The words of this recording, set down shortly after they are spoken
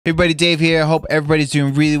Hey everybody, Dave here. Hope everybody's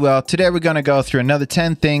doing really well. Today we're going to go through another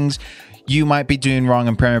 10 things you might be doing wrong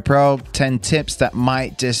in Premiere Pro, 10 tips that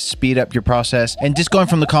might just speed up your process. And just going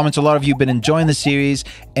from the comments, a lot of you have been enjoying the series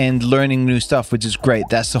and learning new stuff, which is great.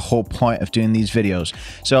 That's the whole point of doing these videos.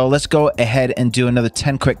 So let's go ahead and do another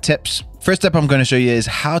 10 quick tips. First step I'm going to show you is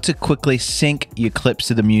how to quickly sync your clips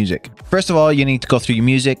to the music. First of all, you need to go through your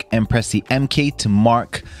music and press the M key to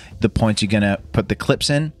mark the points you're going to put the clips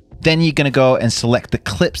in. Then you're going to go and select the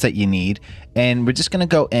clips that you need. And we're just going to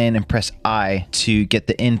go in and press I to get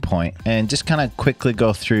the in point and just kind of quickly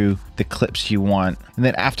go through the clips you want. And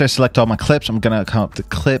then after I select all my clips, I'm going to come up to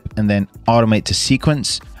clip and then automate to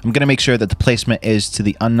sequence. I'm going to make sure that the placement is to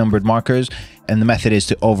the unnumbered markers and the method is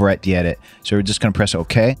to overwrite the edit. So we're just going to press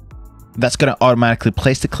OK. That's going to automatically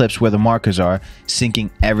place the clips where the markers are,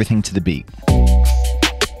 syncing everything to the beat.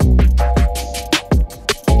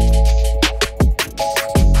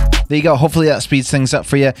 There you go. Hopefully that speeds things up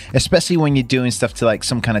for you, especially when you're doing stuff to like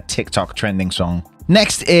some kind of TikTok trending song.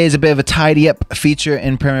 Next is a bit of a tidy up feature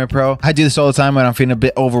in Premiere Pro. I do this all the time when I'm feeling a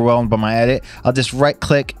bit overwhelmed by my edit. I'll just right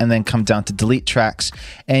click and then come down to delete tracks.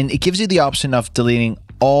 And it gives you the option of deleting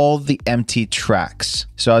all the empty tracks.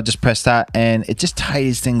 So I'll just press that and it just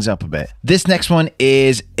tidies things up a bit. This next one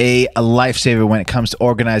is a lifesaver when it comes to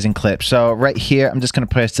organizing clips. So right here, I'm just gonna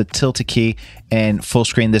press the tilde key and full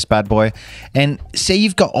screen this bad boy. And say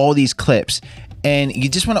you've got all these clips and you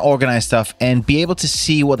just want to organize stuff and be able to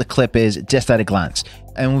see what the clip is just at a glance.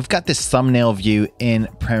 And we've got this thumbnail view in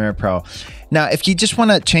Premiere Pro. Now, if you just want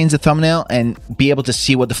to change the thumbnail and be able to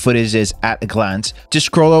see what the footage is at a glance, just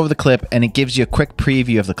scroll over the clip and it gives you a quick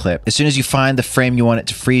preview of the clip. As soon as you find the frame you want it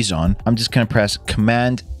to freeze on, I'm just going to press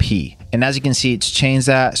Command P. And as you can see, it's changed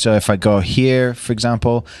that. So if I go here, for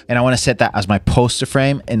example, and I want to set that as my poster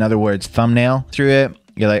frame, in other words, thumbnail through it,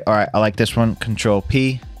 you're like, all right, I like this one, Control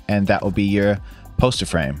P, and that will be your poster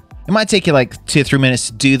frame. It might take you like 2 or 3 minutes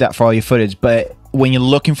to do that for all your footage, but when you're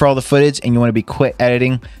looking for all the footage and you want to be quick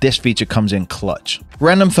editing, this feature comes in clutch.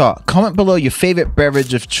 Random thought, comment below your favorite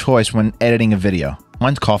beverage of choice when editing a video.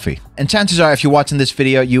 Mine's coffee. And chances are, if you're watching this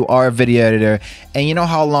video, you are a video editor and you know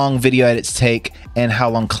how long video edits take and how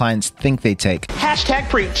long clients think they take. Hashtag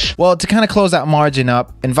preach. Well, to kind of close that margin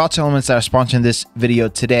up, Envato Elements that are sponsoring this video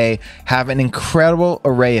today have an incredible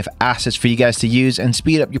array of assets for you guys to use and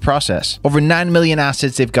speed up your process. Over 9 million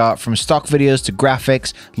assets they've got, from stock videos to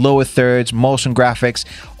graphics, lower thirds, motion graphics,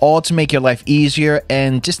 all to make your life easier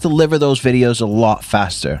and just deliver those videos a lot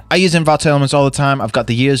faster. I use Envato Elements all the time. I've got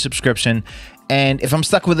the year's subscription. And if I'm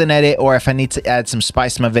stuck with an edit or if I need to add some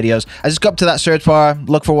spice to my videos, I just go up to that search bar,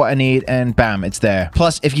 look for what I need, and bam, it's there.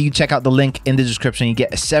 Plus, if you check out the link in the description, you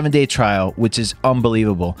get a 7-day trial, which is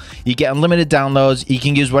unbelievable. You get unlimited downloads. You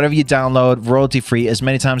can use whatever you download, royalty-free, as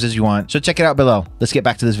many times as you want. So check it out below. Let's get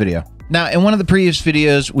back to this video. Now, in one of the previous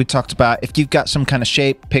videos, we talked about if you've got some kind of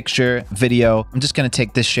shape, picture, video, I'm just going to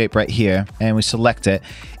take this shape right here and we select it.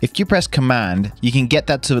 If you press Command, you can get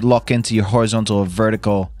that to lock into your horizontal or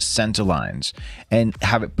vertical center lines and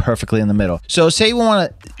have it perfectly in the middle. So say you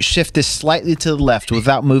want to shift this slightly to the left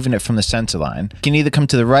without moving it from the center line. You can either come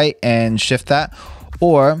to the right and shift that,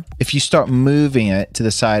 or if you start moving it to the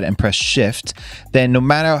side and press shift, then no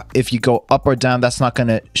matter if you go up or down, that's not going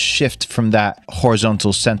to shift from that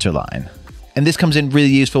horizontal center line. And this comes in really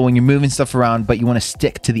useful when you're moving stuff around, but you want to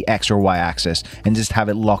stick to the X or Y axis and just have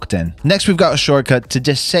it locked in. Next, we've got a shortcut to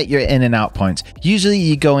just set your in and out points. Usually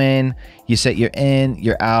you go in, you set your in,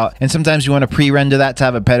 your out, and sometimes you want to pre-render that to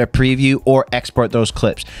have a better preview or export those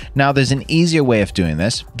clips. Now, there's an easier way of doing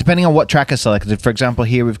this, depending on what track is selected. For example,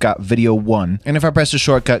 here we've got video 1. And if I press the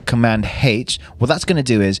shortcut Command H, what that's going to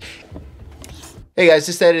do is, hey guys,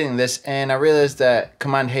 just editing this and I realized that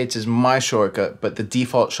Command H is my shortcut, but the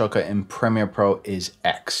default shortcut in Premiere Pro is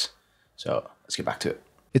X. So let's get back to it.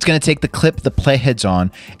 It's going to take the clip the playhead's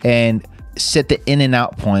on and set the in and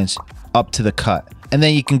out points up to the cut. And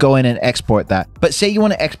then you can go in and export that. But say you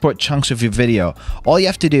want to export chunks of your video, all you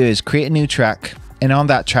have to do is create a new track. And on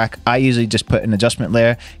that track, I usually just put an adjustment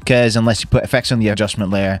layer, because unless you put effects on the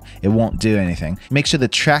adjustment layer, it won't do anything. Make sure the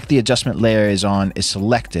track the adjustment layer is on is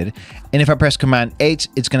selected. And if I press Command H,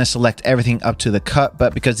 it's going to select everything up to the cut.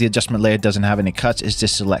 But because the adjustment layer doesn't have any cuts, it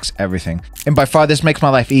just selects everything. And by far, this makes my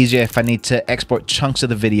life easier if I need to export chunks of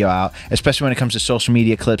the video out, especially when it comes to social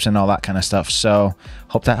media clips and all that kind of stuff. So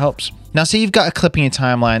hope that helps. Now, say you've got a clip in your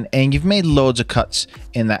timeline and you've made loads of cuts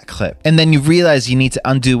in that clip, and then you realize you need to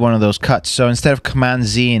undo one of those cuts. So instead of Command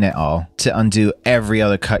Z in it all to undo every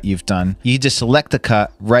other cut you've done, you just select the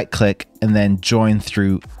cut, right click, and then join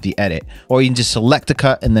through the edit. Or you can just select the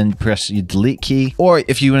cut and then press your delete key. Or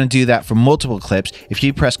if you want to do that for multiple clips, if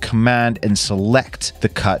you press Command and select the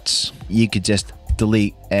cuts, you could just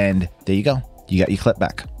delete, and there you go. You got your clip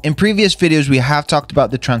back. In previous videos, we have talked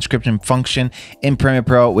about the transcription function in Premiere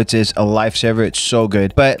Pro, which is a lifesaver. It's so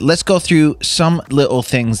good. But let's go through some little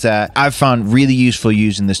things that I've found really useful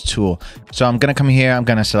using this tool. So I'm going to come here. I'm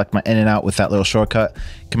going to select my in and out with that little shortcut,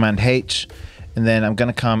 Command H. And then I'm going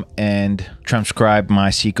to come and transcribe my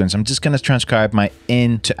sequence. I'm just going to transcribe my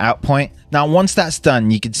in to out point. Now, once that's done,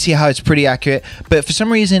 you can see how it's pretty accurate, but for some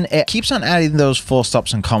reason, it keeps on adding those full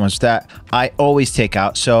stops and commas that I always take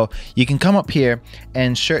out. So you can come up here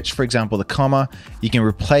and search, for example, the comma. You can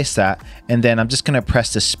replace that. And then I'm just going to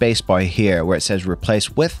press the space bar here where it says replace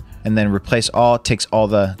with, and then replace all, takes all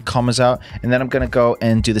the commas out. And then I'm going to go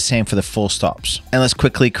and do the same for the full stops. And let's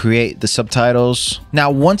quickly create the subtitles.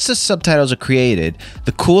 Now, once the subtitles are created,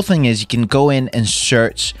 the cool thing is you can go in and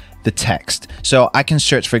search the text. So I can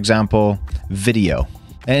search, for example, video,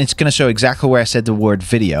 and it's going to show exactly where I said the word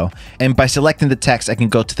video. And by selecting the text, I can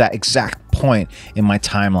go to that exact point in my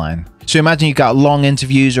timeline. So imagine you got long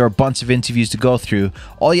interviews or a bunch of interviews to go through.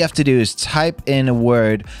 All you have to do is type in a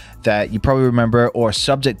word that you probably remember or a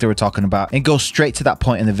subject that we're talking about and go straight to that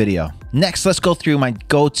point in the video. Next, let's go through my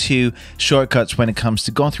go-to shortcuts when it comes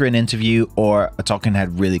to going through an interview or a talking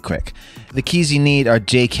head really quick. The keys you need are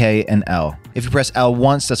J, K, and L. If you press L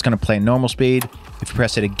once, that's going to play normal speed. If you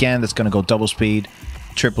press it again, that's going to go double speed,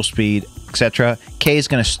 triple speed, etc. K is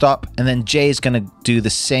going to stop, and then J is going to do the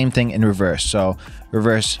same thing in reverse. So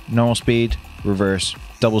reverse normal speed, reverse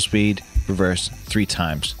double speed, reverse 3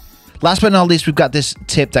 times. Last but not least, we've got this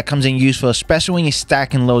tip that comes in useful, especially when you're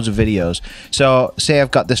stacking loads of videos. So say I've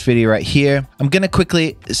got this video right here. I'm going to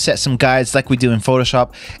quickly set some guides like we do in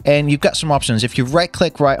Photoshop, and you've got some options. If you right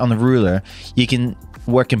click right on the ruler, you can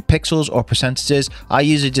work in pixels or percentages. I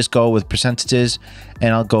usually just go with percentages,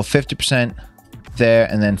 and I'll go 50% there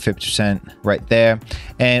and then 50% right there.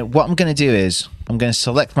 And what I'm going to do is I'm going to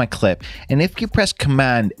select my clip, and if you press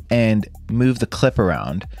Command and move the clip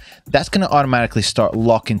around, that's going to automatically start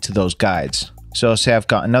locking to those guides. So say I've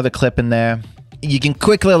got another clip in there. You can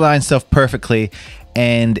quickly align stuff perfectly,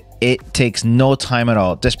 and it takes no time at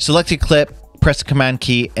all. Just select your clip, press the Command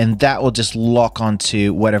key, and that will just lock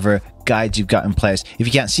onto whatever guides you've got in place. If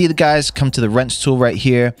you can't see the guides, come to the wrench tool right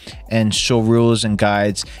here and show rules and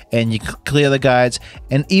guides, and you clear the guides.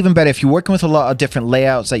 And even better, if you're working with a lot of different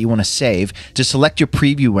layouts that you want to save, just select your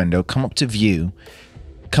preview window, come up to view,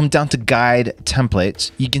 come down to guide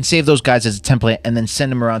templates. You can save those guides as a template and then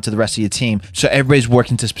send them around to the rest of your team so everybody's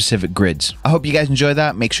working to specific grids. I hope you guys enjoy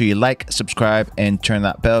that. Make sure you like, subscribe, and turn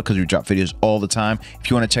that bell because we drop videos all the time. If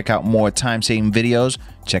you want to check out more time-saving videos,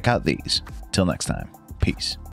 check out these. Till next time, peace.